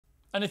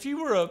And if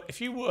you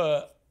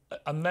were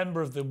a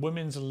member of the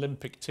women's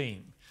Olympic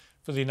team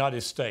for the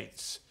United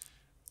States,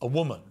 a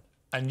woman,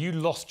 and you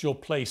lost your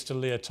place to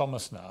Lia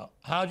Thomas now,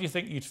 how do you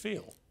think you'd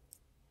feel?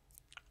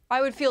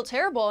 I would feel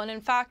terrible. And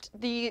in fact,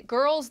 the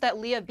girls that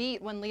Lia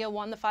beat when Lia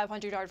won the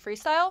 500-yard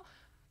freestyle,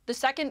 the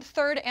second,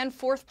 third, and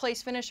fourth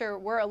place finisher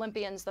were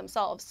Olympians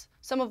themselves,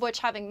 some of which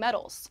having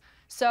medals.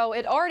 So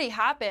it already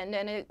happened,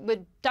 and it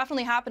would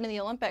definitely happen in the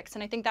Olympics.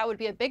 And I think that would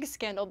be a big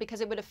scandal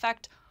because it would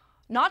affect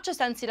not just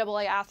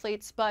NCAA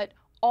athletes, but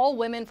all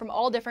women from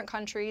all different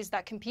countries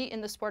that compete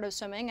in the sport of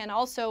swimming, and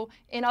also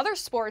in other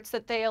sports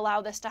that they allow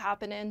this to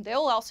happen in, they'll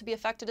also be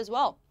affected as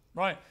well.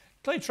 Right.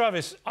 Clay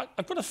Travis,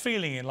 I've got a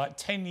feeling in like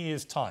 10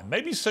 years' time,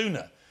 maybe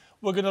sooner,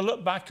 we're going to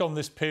look back on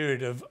this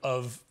period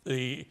of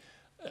the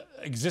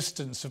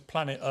existence of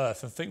planet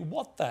Earth and think,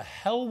 what the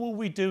hell were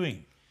we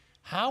doing?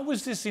 How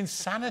was this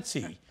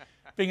insanity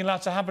being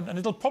allowed to happen? And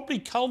it'll probably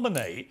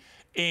culminate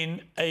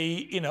in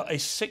a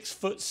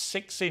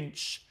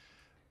 6'6"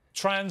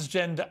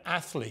 transgender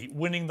athlete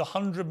winning the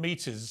 100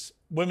 metres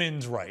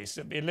women's race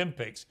at the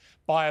Olympics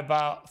by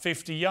about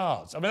 50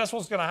 yards. I mean, that's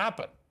what's going to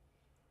happen.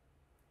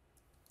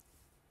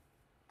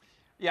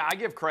 Yeah, I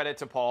give credit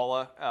to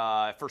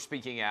Paula for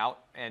speaking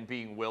out and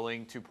being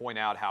willing to point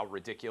out how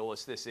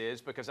ridiculous this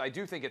is, because I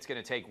do think it's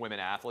going to take women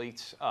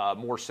athletes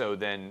more so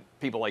than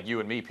people like you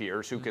and me,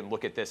 Piers, who can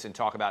look at this and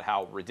talk about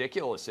how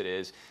ridiculous it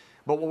is.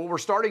 But what we're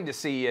starting to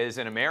see is,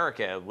 in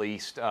America at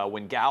least,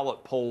 when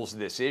Gallup polls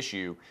this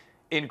issue,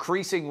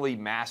 increasingly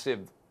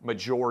massive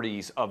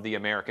majorities of the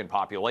American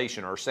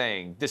population are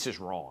saying this is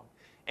wrong.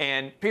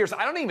 And Piers,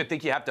 I don't even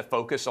think you have to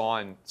focus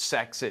on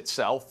sex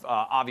itself.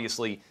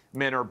 Obviously,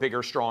 men are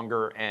bigger,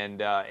 stronger,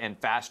 and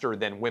faster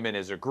than women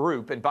as a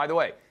group. And by the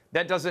way,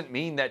 that doesn't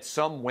mean that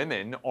some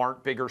women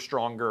aren't bigger,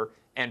 stronger,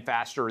 and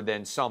faster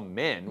than some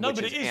men. No, which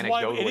but is it is anecdotally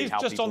why, it is how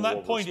just people on that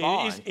will point.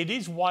 respond. It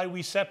is why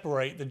we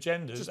separate the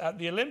genders at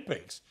the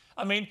Olympics.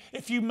 I mean,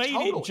 if you made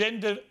it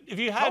gender, if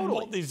you had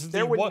what these,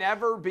 there would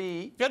never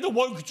be. If you had the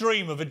woke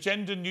dream of a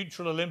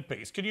gender-neutral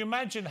Olympics, can you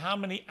imagine how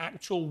many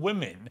actual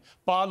women,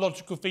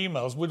 biological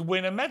females, would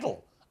win a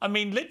medal? I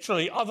mean,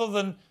 literally, other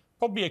than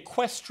probably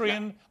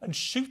equestrian and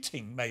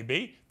shooting,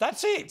 maybe.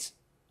 That's it.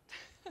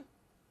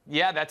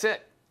 Yeah, that's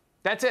it.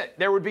 That's it.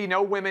 There would be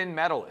no women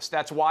medalists.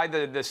 That's why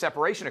the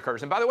separation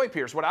occurs. And by the way,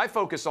 Piers, what I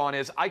focus on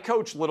is I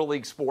coach Little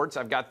League sports.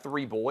 I've got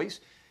 3 boys.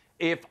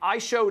 If I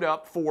showed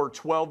up for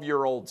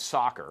 12-year-old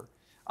soccer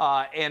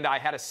and I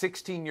had a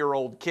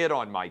 16-year-old kid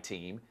on my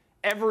team,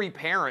 every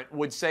parent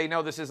would say,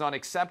 no, this is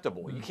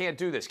unacceptable. You can't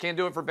do this. Can't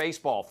do it for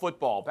baseball,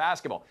 football,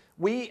 basketball.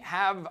 We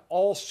have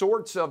all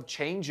sorts of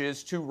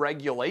changes to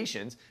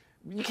regulations.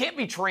 You can't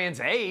be trans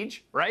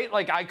age, right?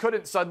 Like, I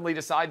couldn't suddenly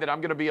decide that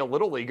I'm going to be a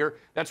Little Leaguer.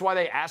 That's why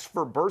they ask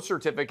for birth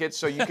certificates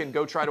so you can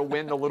go try to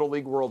win the Little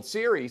League World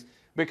Series,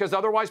 because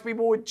otherwise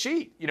people would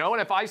cheat, you know?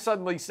 And if I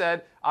suddenly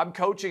said, I'm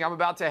coaching, I'm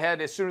about to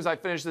head, as soon as I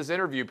finish this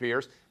interview,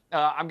 Piers,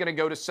 I'm going to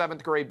go to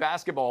 7th grade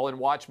basketball and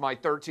watch my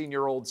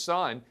 13-year-old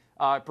son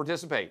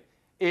participate.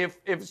 If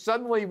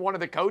suddenly one of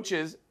the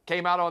coaches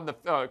came out on the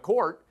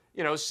court,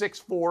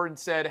 6'4", and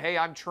said, hey,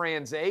 I'm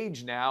trans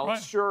age now.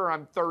 Right. Sure,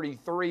 I'm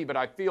 33, but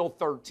I feel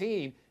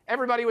 13.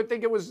 Everybody would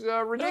think it was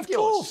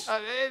ridiculous.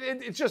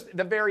 It's just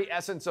the very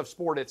essence of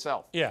sport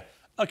itself. Yeah.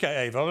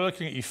 Okay, Ava, I'm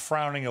looking at you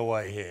frowning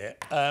away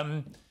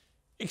here.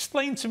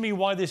 Explain to me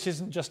why this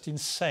isn't just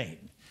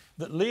insane.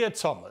 That Lia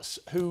Thomas,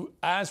 who,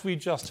 as we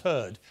just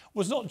heard,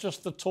 was not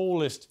just the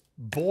tallest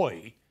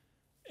boy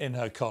in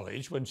her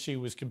college when she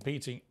was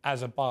competing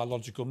as a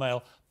biological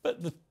male,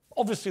 but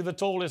obviously the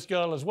tallest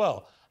girl as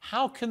well.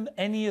 How can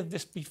any of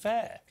this be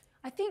fair?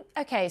 I think,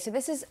 OK, so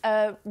this is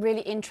a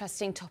really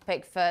interesting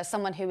topic for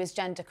someone who is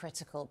gender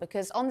critical,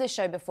 because on this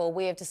show before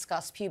we have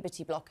discussed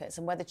puberty blockers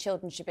and whether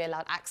children should be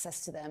allowed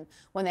access to them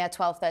when they are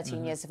 12,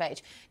 13 years of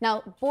age.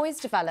 Now, boys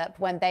develop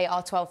when they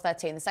are 12,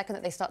 13. The second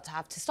that they start to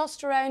have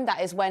testosterone,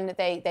 that is when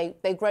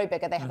they grow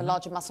bigger, they have a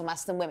larger muscle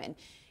mass than women.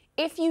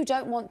 If you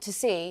don't want to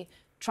see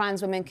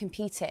trans women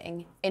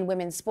competing in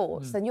women's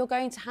sports, then you're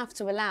going to have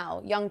to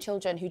allow young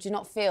children who do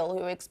not feel,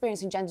 who are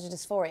experiencing gender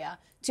dysphoria,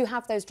 to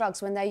have those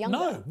drugs when they're younger.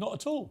 No, not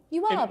at all.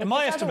 You are. In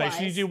my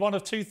estimation, you do one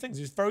of 2 things.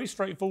 It's very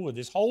straightforward.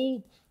 This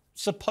whole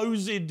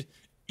supposed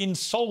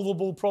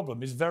insolvable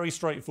problem is very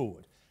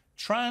straightforward.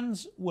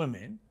 Trans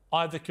women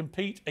either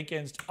compete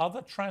against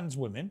other trans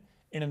women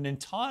in an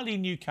entirely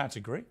new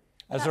category,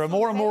 as there are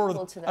more and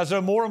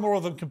more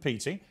of them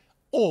competing,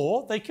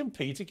 or they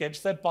compete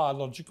against their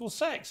biological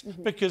sex,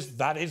 because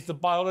that is the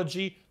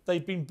biology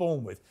they've been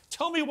born with.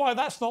 Tell me why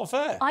that's not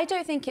fair. I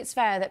don't think it's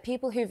fair that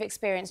people who've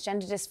experienced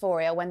gender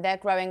dysphoria when they're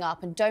growing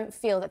up and don't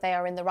feel that they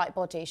are in the right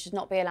body should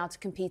not be allowed to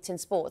compete in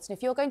sports. And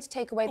if you're going to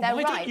take away their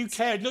rights... Why don't you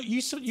care? Look,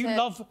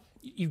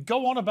 you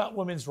go on about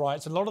women's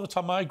rights, and a lot of the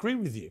time I agree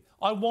with you.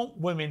 I want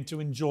women to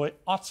enjoy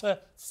utter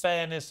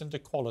fairness and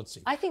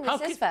equality. I think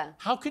this is fair.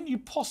 How can you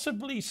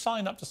possibly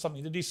sign up to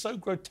something that is so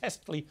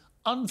grotesquely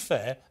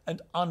unfair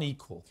and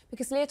unequal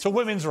Because Lia to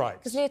women's rights.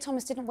 Because Lia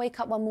Thomas didn't wake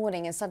up one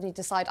morning and suddenly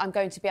decide, I'm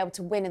going to be able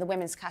to win in the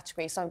women's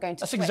category, so I'm going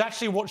to That's switch.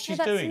 exactly what she's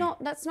doing.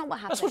 That's not what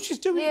happened. That's what she's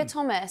doing. Lia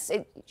Thomas,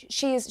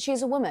 she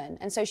is a woman,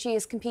 and so she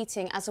is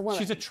competing as a woman.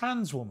 She's a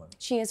trans woman.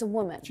 She is a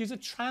woman. She's a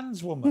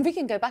trans woman. We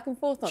can go back and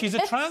forth on She's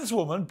this. a trans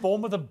woman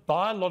born with a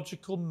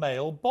biological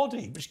male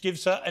body, which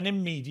gives her an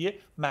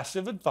immediate,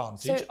 massive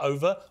advantage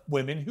over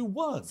women who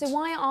weren't. So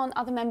why aren't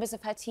other members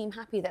of her team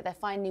happy that they're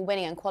finally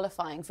winning and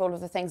qualifying for all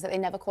of the things that they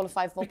never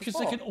qualified for because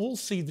before? they can all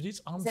see that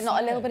it's unfair. Is it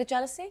not a little bit of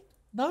jealousy?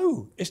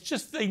 No, it's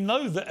just they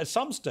know that at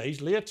some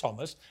stage Lia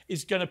Thomas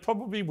is going to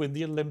probably win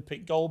the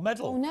Olympic gold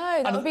medal. Oh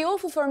no, that would be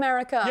awful for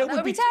America. Yeah, that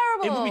would be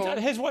terrible. It would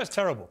be, here's why it's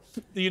terrible.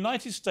 The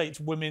United States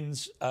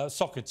women's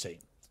soccer team,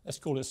 let's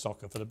call it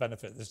soccer for the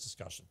benefit of this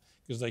discussion,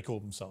 because they call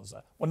themselves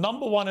that, were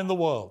 #1 in the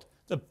world,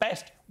 the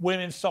best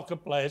women's soccer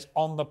players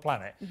on the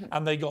planet,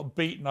 and they got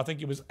beaten, I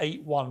think it was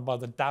 8-1 by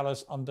the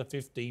Dallas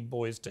under-15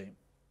 boys team,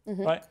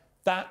 right?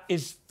 That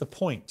is the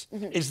point,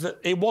 is that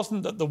it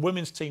wasn't that the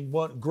women's team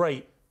weren't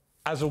great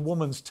as a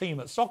woman's team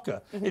at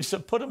soccer. It's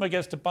that put them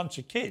against a bunch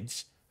of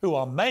kids who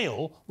are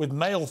male, with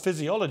male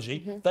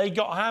physiology, they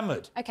got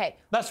hammered. Okay.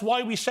 That's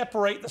why we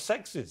separate the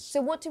sexes. So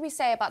what do we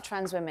say about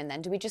trans women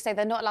then? Do we just say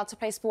they're not allowed to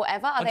play sport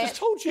ever? I just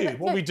told you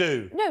what we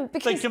do. No,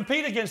 because... They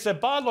compete against their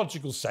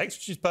biological sex,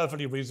 which is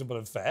perfectly reasonable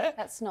and fair.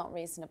 That's not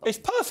reasonable. It's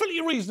perfectly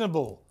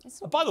reasonable.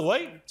 By the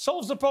way,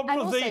 solves the problem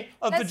of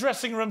the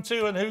dressing room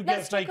too and who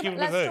gets naked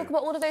with who. Let's talk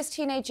about all of those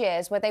teenage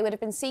years where they would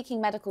have been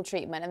seeking medical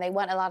treatment and they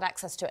weren't allowed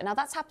access to it. Now,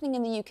 that's happening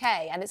in the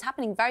UK, and it's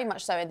happening very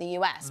much so in the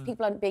US.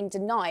 People are being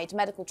denied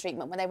medical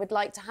treatment when they would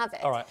like to have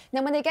it. All right. And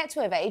then when they get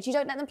to of age, you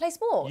don't let them play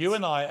sports. You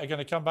and I are going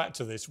to come back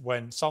to this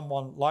when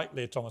someone like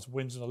Lia Thomas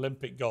wins an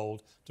Olympic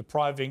gold,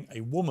 depriving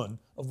a woman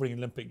of winning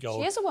Olympic gold.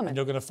 She is a woman. And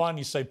you're going to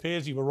finally say,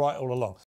 Piers, you were right all along.